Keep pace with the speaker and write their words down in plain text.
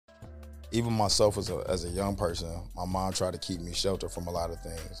even myself as a young person, my mom tried to keep me sheltered from a lot of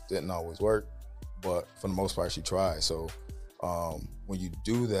things. Didn't always work, but for the most part, she tried. So when you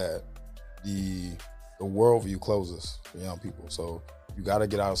do that, the worldview closes for young people. So you got to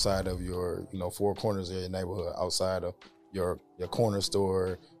get outside of your, four corners of your neighborhood, outside of your corner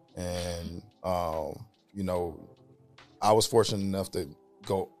store. And, I was fortunate enough to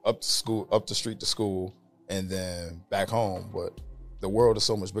go up the street to school, and then back home. But the world is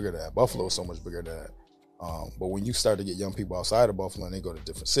so much bigger than that. Buffalo is so much bigger than that. But when you start to get young people outside of Buffalo and they go to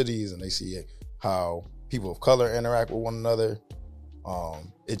different cities and they see how people of color interact with one another,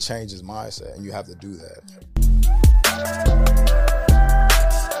 it changes mindset, and you have to do that.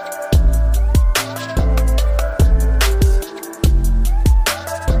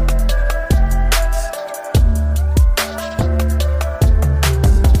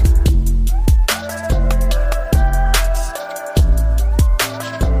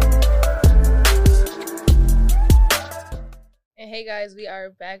 Hey guys, we are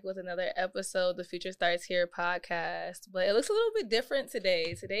back with another episode, the Future Starts Here podcast, but it looks a little bit different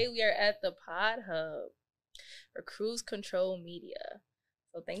today. Today we are at the Pod Hub for Cruise Control Media.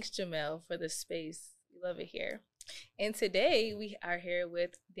 So thanks, Jamel, for this space. We love it here. And today we are here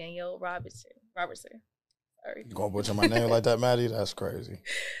with Daniel Robertson. Sorry. You gonna butcher my name like that, Maddie? That's crazy.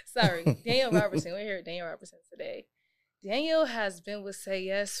 Sorry, Daniel Robertson. We're here with Daniel Robertson today. Daniel has been with Say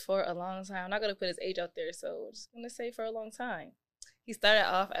Yes for a long time. I'm not going to put his age out there, so I'm just going to say for a long time. He started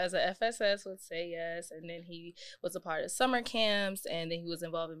off as a FSS with Say Yes, and then he was a part of summer camps, and then he was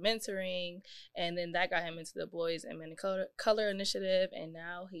involved in mentoring, and then that got him into the Boys and Men of Color Initiative, and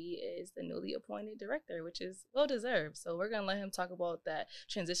now he is the newly appointed director, which is well-deserved. So we're going to let him talk about that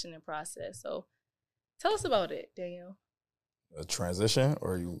transitioning process. So tell us about it, Daniel. A transition,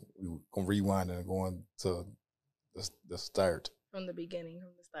 or you going to rewind and going to the start? From the beginning,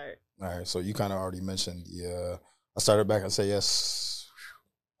 from the start. All right, so you kind of already mentioned, I started back at Say Yes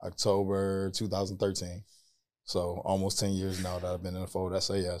October 2013. So almost 10 years now that I've been in the fold at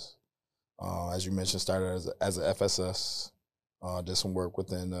Say Yes. As you mentioned, started as a FSS, did some work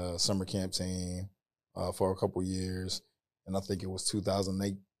within the summer camp team for a couple years. And I think it was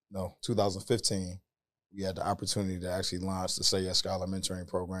 2015, we had the opportunity to actually launch the Say Yes Scholar Mentoring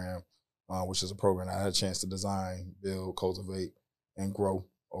Program, which is a program I had a chance to design, build, cultivate, and grow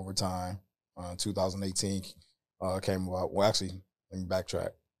over time. 2018 came about. Well, actually, let me backtrack.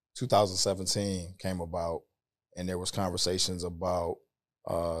 2017 came about, and there was conversations about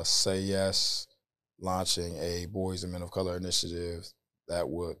Say Yes launching a Boys and Men of Color initiative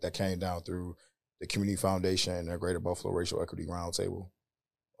that came down through the Community Foundation and the Greater Buffalo Racial Equity Roundtable.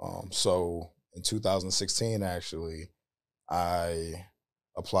 So in 2016, actually, I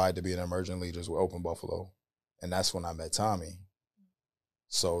applied to be an emerging leaders with Open Buffalo, and that's when I met Tommy.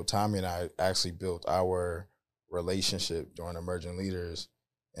 So Tommy and I actually built our relationship during Emerging Leaders,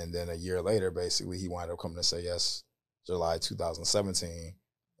 and then a year later, basically, he wound up coming to Say Yes July 2017,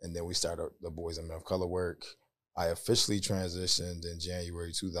 and then we started the Boys and Men of Color work. I officially transitioned in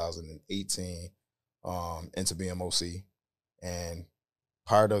January 2018 into BMOC, and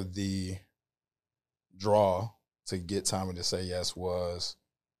part of the draw to get Tommy to Say Yes was,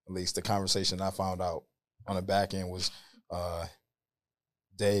 at least the conversation I found out on the back end was,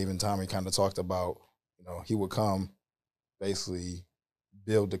 Dave and Tommy kind of talked about, he would come, basically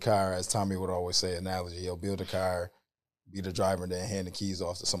build the car, as Tommy would always say, analogy. He'll build the car, be the driver, and then hand the keys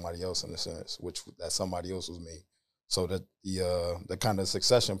off to somebody else, in a sense, which that somebody else was me. So that the kind of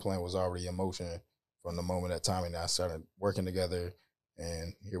succession plan was already in motion from the moment that Tommy and I started working together.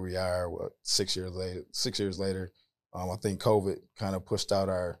 And here we are, 6 years later. I think COVID kind of pushed out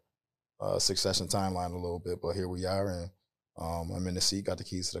our succession timeline a little bit, but here we are, and I'm in the seat, got the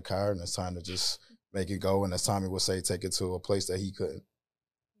keys to the car, and it's time to just make it go. And as Tommy would say, take it to a place that he couldn't.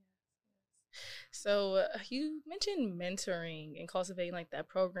 So you mentioned mentoring and cultivating like that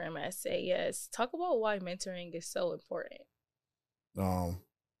program at Say Yes. Talk about why mentoring is so important.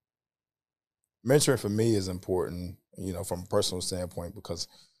 Mentoring for me is important, from a personal standpoint, because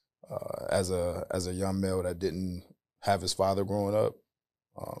as a young male that didn't have his father growing up,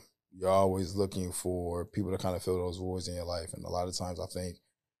 you're always looking for people to kind of fill those voids in your life. And a lot of times I think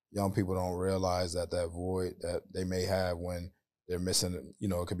young people don't realize that void that they may have when they're missing,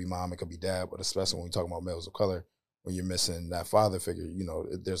 it could be mom, it could be dad, but especially when we talk about males of color, when you're missing that father figure,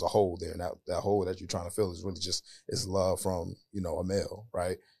 there's a hole there. And that hole that you're trying to fill is really just is love from, a male,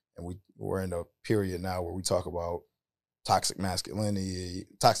 right? And we're in a period now where we talk about toxic masculinity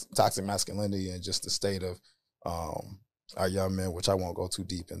and just the state of our young men, which I won't go too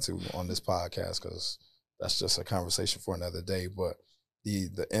deep into on this podcast because that's just a conversation for another day. But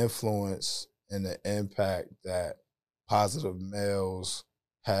the influence and the impact that positive males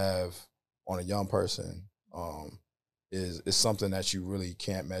have on a young person is something that you really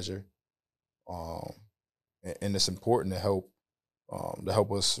can't measure, um, and it's important to help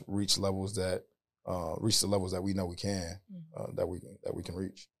us reach the levels that we know we can that we can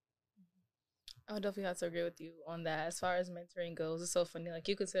reach. I would definitely have to agree with you on that. As far as mentoring goes, it's so funny. Like,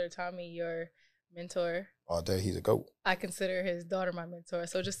 you consider Tommy your mentor. All day, he's a goat. I consider his daughter my mentor.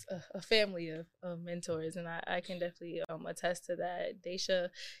 So just a family of mentors. And I can definitely attest to that. Daisha,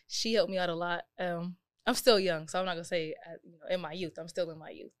 she helped me out a lot. I'm still young, so I'm not going to say, in my youth. I'm still in my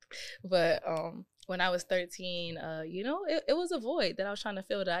youth. But when I was 13, it was a void that I was trying to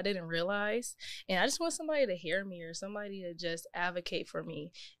fill that I didn't realize. And I just want somebody to hear me or somebody to just advocate for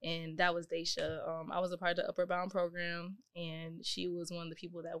me. And that was Daisha. I was a part of the Upper Bound program, and she was one of the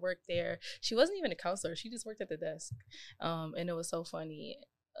people that worked there. She wasn't even a counselor. She just worked at the desk. And it was so funny.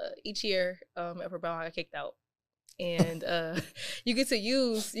 Each year, Upper Bound, I got kicked out. And you get to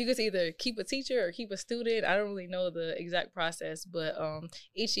either keep a teacher or keep a student. I don't really know the exact process, but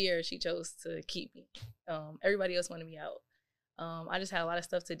each year she chose to keep me. Everybody else wanted me out. I just had a lot of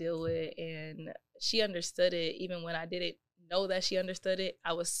stuff to deal with, and she understood it even when I didn't know that she understood it.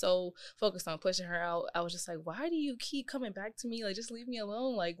 I was so focused on pushing her out. I was just like, why do you keep coming back to me? Like, just leave me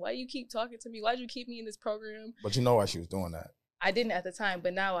alone. Like, why do you keep talking to me? Why do you keep me in this program? But you know why she was doing that. I didn't at the time,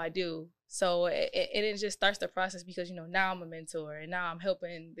 but now I do. So it just starts the process because, now I'm a mentor, and now I'm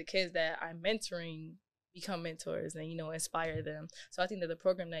helping the kids that I'm mentoring become mentors and, inspire them. So I think that the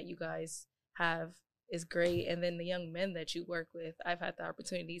program that you guys have is great. And then the young men that you work with, I've had the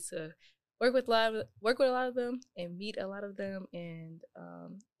opportunity to work with a lot of them and meet a lot of them. And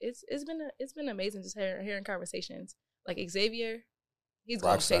it's been amazing just hearing conversations. Like Xavier, he's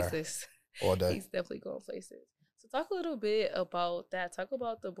going places. All day. He's definitely going places. So talk a little bit about that. Talk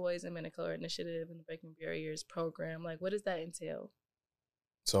about the Boys and Men of Color Initiative and the Breaking Barriers program. Like, what does that entail?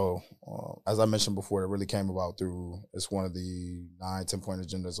 So, as I mentioned before, it really came about it's one of the 10-point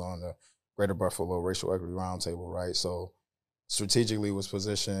agendas on the Greater Buffalo Racial Equity Roundtable, right? So, strategically was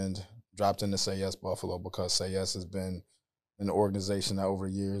positioned, dropped into Say Yes Buffalo because Say Yes has been an organization that over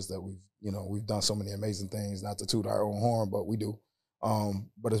the years that we've done so many amazing things, not to toot our own horn, but we do.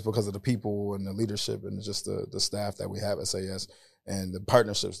 But it's because of the people and the leadership and just the staff that we have at SAS and the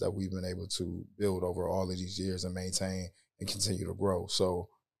partnerships that we've been able to build over all of these years and maintain and continue to grow. So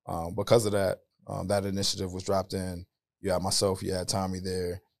because of that, that initiative was dropped in. You had myself, you had Tommy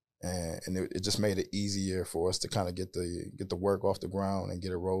there, and it just made it easier for us to kind of get the work off the ground and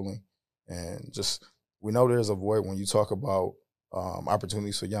get it rolling. And just we know there's a void when you talk about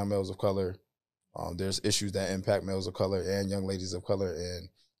opportunities for young males of color. There's issues that impact males of color and young ladies of color, and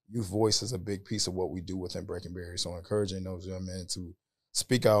youth voice is a big piece of what we do within Breaking Barriers. So encouraging those young men to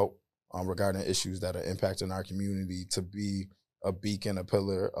speak out regarding issues that are impacting our community, to be a beacon, a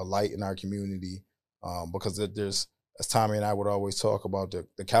pillar, a light in our community, because there's, as Tommy and I would always talk about,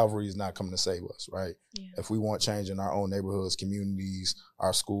 the cavalry is not coming to save us, right? Yeah. If we want change in our own neighborhoods, communities,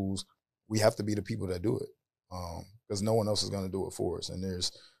 our schools, we have to be the people that do it, because no one else is going to do it for us. And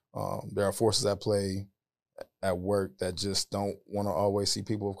there are forces at play at work that just don't want to always see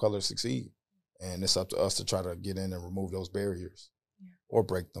people of color succeed. And it's up to us to try to get in and remove those barriers or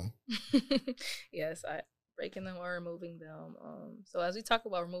break them. Yes, breaking them or removing them. So as we talk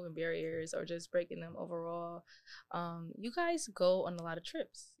about removing barriers or just breaking them overall, you guys go on a lot of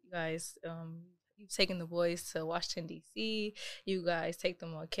trips. You guys, you've taken the boys to Washington, D.C. You guys take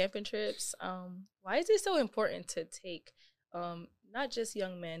them on camping trips. Why is it so important to take not just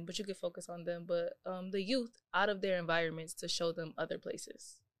young men, but you could focus on them, but the youth out of their environments to show them other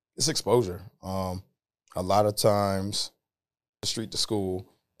places? It's exposure. A lot of times, the street to school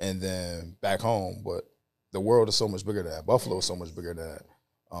and then back home, but the world is so much bigger than that. Buffalo is so much bigger than that.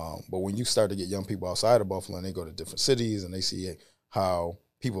 But when you start to get young people outside of Buffalo and they go to different cities and they see how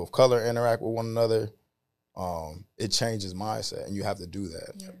people of color interact with one another, it changes mindset, and you have to do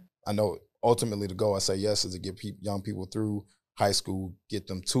that. Yeah. I know ultimately the goal I say yes is to get young people through high school, get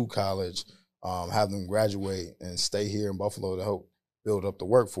them to college, have them graduate and stay here in Buffalo to help build up the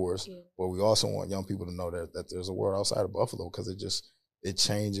workforce. Yeah. But we also want young people to know that there's a world outside of Buffalo, because it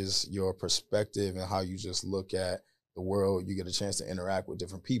changes your perspective and how you just look at the world. You get a chance to interact with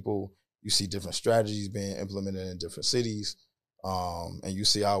different people. You see different strategies being implemented in different cities. And you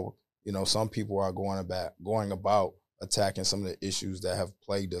see how, some people are going about attacking some of the issues that have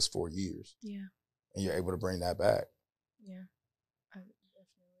plagued us for years. Yeah. And you're able to bring that back. Yeah.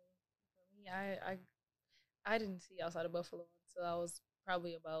 I didn't see outside of Buffalo until I was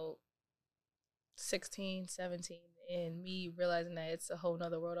probably about 16, 17, and me realizing that it's a whole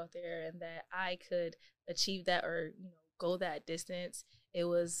nother world out there and that I could achieve that or, go that distance. It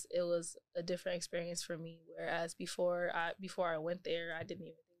was a different experience for me. Whereas before I went there, I didn't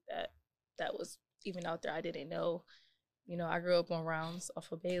even think that was even out there. I didn't know. I grew up on Rounds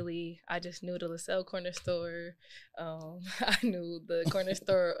off of Bailey. I just knew the LaSalle corner store. I knew the corner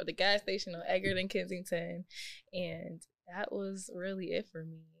store or the gas station on Eggert and Kensington. And that was really it for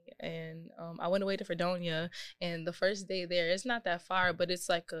me. And I went away to Fredonia. And the first day there, it's not that far, but it's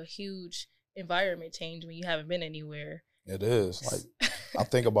like a huge environment change when you haven't been anywhere. It is. Like, I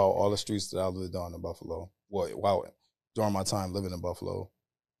think about all the streets that I lived on in Buffalo. Well, during my time living in Buffalo.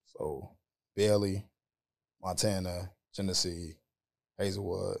 So, Bailey, Montana, Genesee,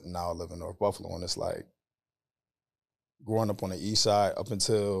 Hazelwood, and now I live in North Buffalo. And it's like growing up on the east side up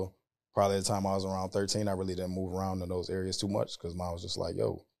until probably the time I was around 13, I really didn't move around in those areas too much because mom was just like,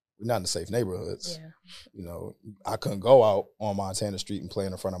 yo, we're not in the safe neighborhoods. Yeah. I couldn't go out on Montana Street and play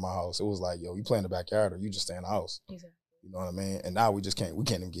in the front of my house. It was like, yo, you play in the backyard or you just stay in the house. Exactly. You know what I mean? And now we can't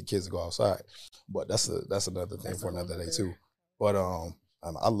even get kids to go outside. But that's another thing for another day too. But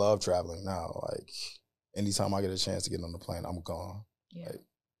I love traveling now. Like, anytime I get a chance to get on the plane, I'm gone. Yeah. Like,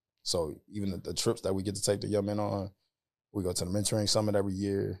 so even the trips that we get to take the young men on, we go to the mentoring summit every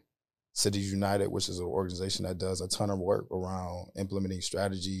year. Cities United, which is an organization that does a ton of work around implementing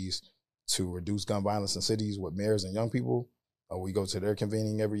strategies to reduce gun violence in cities with mayors and young people. We go to their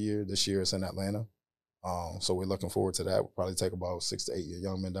convening every year. This year it's in Atlanta. So we're looking forward to that. We'll probably take about 6 to 8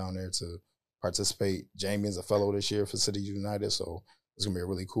 young men down there to participate. Jamie is a fellow this year for Cities United, so it's going to be a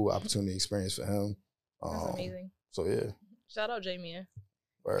really cool opportunity experience for him. That's amazing. So, yeah. Shout out Jamie.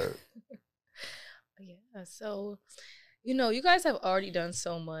 Word. Yeah, so, you guys have already done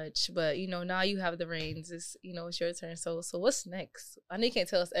so much, but, now you have the reins. It's, it's your turn. So what's next? I know you can't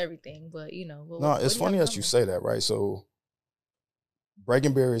tell us everything, but, No, it's funny that you say that, right? So,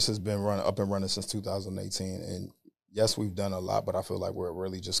 Breaking Barriers has been up and running since 2018. And, yes, we've done a lot, but I feel like we've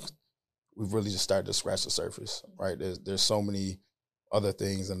really just started to scratch the surface, right? There's so many other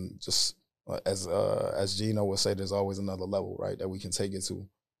things, and just as Gino would say, there's always another level, right, that we can take it to.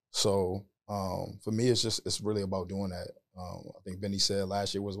 So for me, it's really about doing that. I think Benny said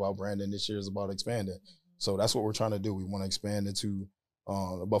last year was about branding. This year is about expanding. So that's what we're trying to do. We want to expand into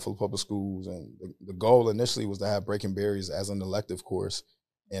the Buffalo Public Schools, and the goal initially was to have Breaking Barriers as an elective course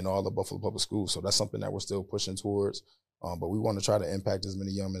in all the Buffalo Public Schools. So that's something that we're still pushing towards. But we want to try to impact as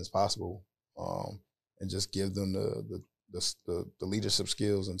many young men as possible, and just give them the leadership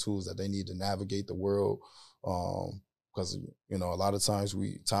skills and tools that they need to navigate the world. Because a lot of times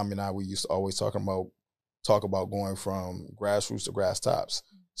Tommy and I used to always talk about going from grassroots to grass tops.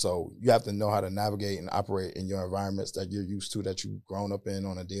 So you have to know how to navigate and operate in your environments that you're used to, that you've grown up in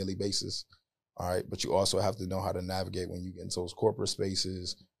on a daily basis. All right, but you also have to know how to navigate when you get into those corporate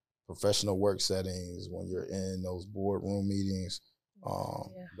spaces, professional work settings, when you're in those boardroom meetings.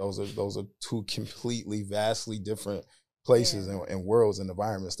 Those are two completely, vastly different places and worlds and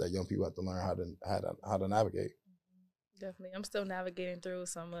environments that young people have to learn how to navigate. Definitely. I'm still navigating through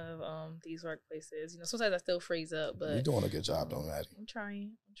some of these workplaces. Sometimes I still freeze up, but you're doing a good job, though, Maddie. I'm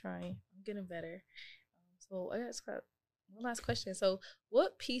trying. I'm getting better. So I just got one last question. So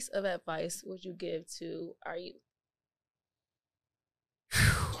what piece of advice would you give to our youth?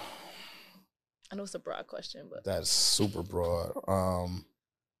 I know it's a broad question, but that's super broad.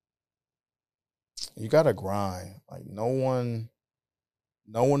 You gotta grind. Like no one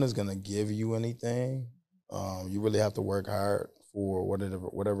is gonna give you anything. You really have to work hard for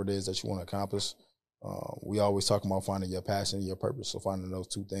whatever it is that you want to accomplish. We always talk about finding your passion and your purpose, so finding those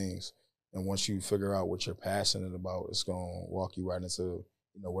two things. And once you figure out what you're passionate about, it's going to walk you right into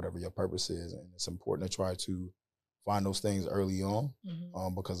whatever your purpose is. And it's important to try to find those things early on,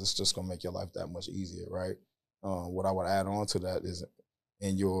 because it's just going to make your life that much easier, right? What I would add on to that is,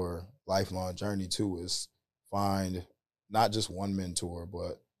 in your lifelong journey too, is find not just one mentor,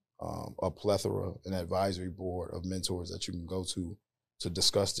 but a plethora, an advisory board of mentors that you can go to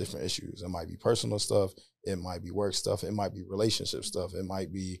discuss different issues. It might be personal stuff, it might be work stuff, it might be relationship stuff, it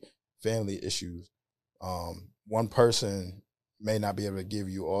might be family issues. One person may not be able to give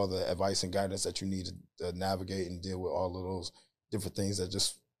you all the advice and guidance that you need to navigate and deal with all of those different things that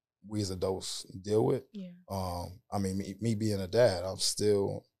just we as adults deal with. I mean, me being a dad, I'm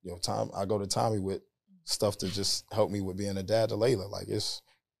still, I go to Tommy with stuff to just help me with being a dad to Layla. Like, it's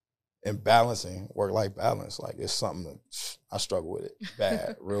in balancing work-life balance. Like, it's something that I struggle with it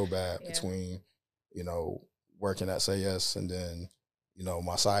bad, real bad, between, working at Say Yes and then,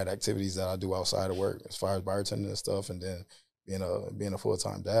 my side activities that I do outside of work as far as bartending and stuff, and then being a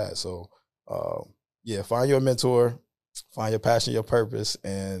full-time dad. So Yeah, find your mentor, find your passion, your purpose,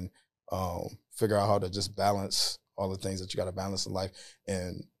 and figure out how to just balance all the things that you got to balance in life.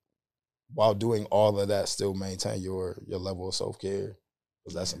 And while doing all of that, still maintain your level of self-care,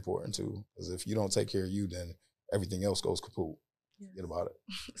 because that's important too. Because if you don't take care of you, then everything else goes kaput. Forget about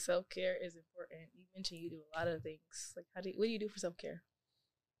it. Self-care is important. You mentioned you do a lot of things. Like, what do you do for self-care?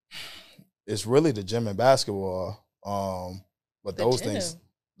 It's really the gym and basketball. But those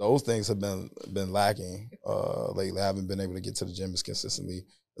things have been lacking lately. I haven't been able to get to the gym as consistently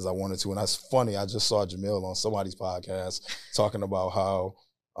as I wanted to. And that's funny. I just saw Jamil on somebody's podcast talking about how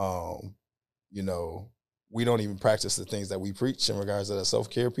we don't even practice the things that we preach in regards to that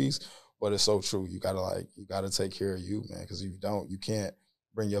self-care piece, but it's so true. You gotta take care of you, man, because if you don't, you can't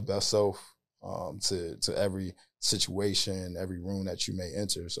bring your best self to every situation, every room that you may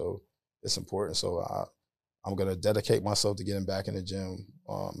enter. So it's important. So I'm gonna dedicate myself to getting back in the gym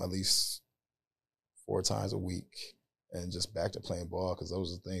at least 4 times a week, and just back to playing ball, because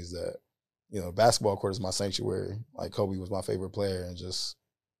those are things that, basketball court is my sanctuary. Like Kobe was my favorite player, and just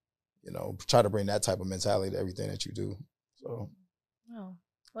try to bring that type of mentality to everything that you do. So, wow,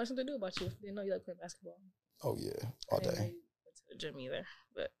 what's something to do about you? Didn't know you like playing basketball. Oh yeah, all day. I didn't know you went to the gym either,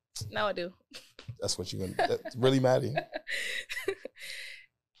 but now I do. That's what that's really matters.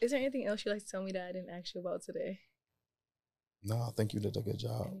 Is there anything else you'd like to tell me that I didn't ask you about today? No, I think you did a good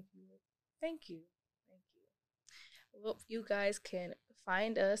job. Thank you. Well, you guys can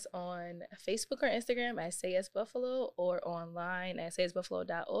find us on Facebook or Instagram at Say Yes Buffalo, or online at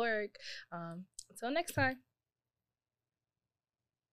sayyesbuffalo.org. Until next time.